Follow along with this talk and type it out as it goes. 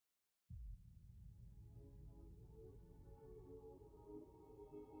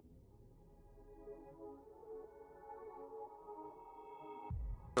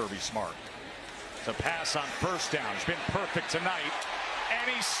Kirby Smart. The pass on first down. He's been perfect tonight, and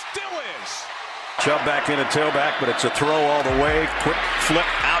he still is. Chubb back in a tailback, but it's a throw all the way. Quick flip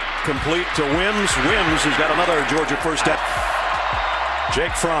out, complete to Wims. Wims has got another Georgia first down.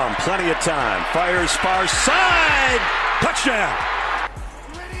 Jake Fromm, plenty of time. Fires far side. Touchdown.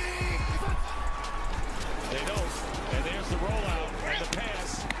 They don't. And there's the rollout and the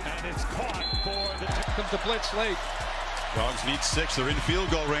pass, and it's caught for the comes the blitz late. Dogs need 6. They're in field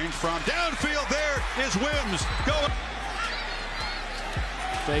goal range from downfield. There is Wims going.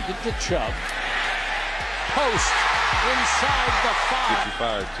 Fake it to Chubb. Post inside the 5.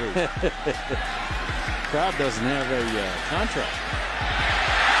 55 too. Crowd doesn't have a contract.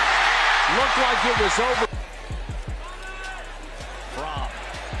 Looked like it was over. Fromm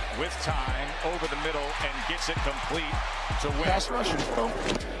with time over the middle and gets it complete to Wims. Pass rush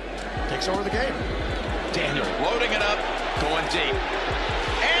takes over the game. Daniel loading it up, going deep,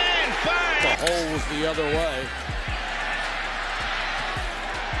 and bang! The hole was the other way.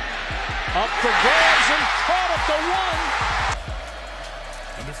 Up for grabs and caught at the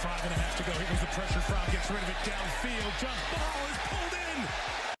 1. Under 5.5 to go. Here goes the pressure. Fromm gets rid of it downfield. Jump ball is pulled in.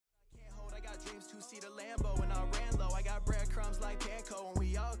 Can't hold. I got dreams to see the Lambo and I ran low. I got breadcrumbs like Panko and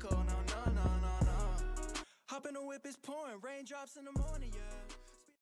we all go. No. Hop in the whip is pouring. Raindrops in the morning.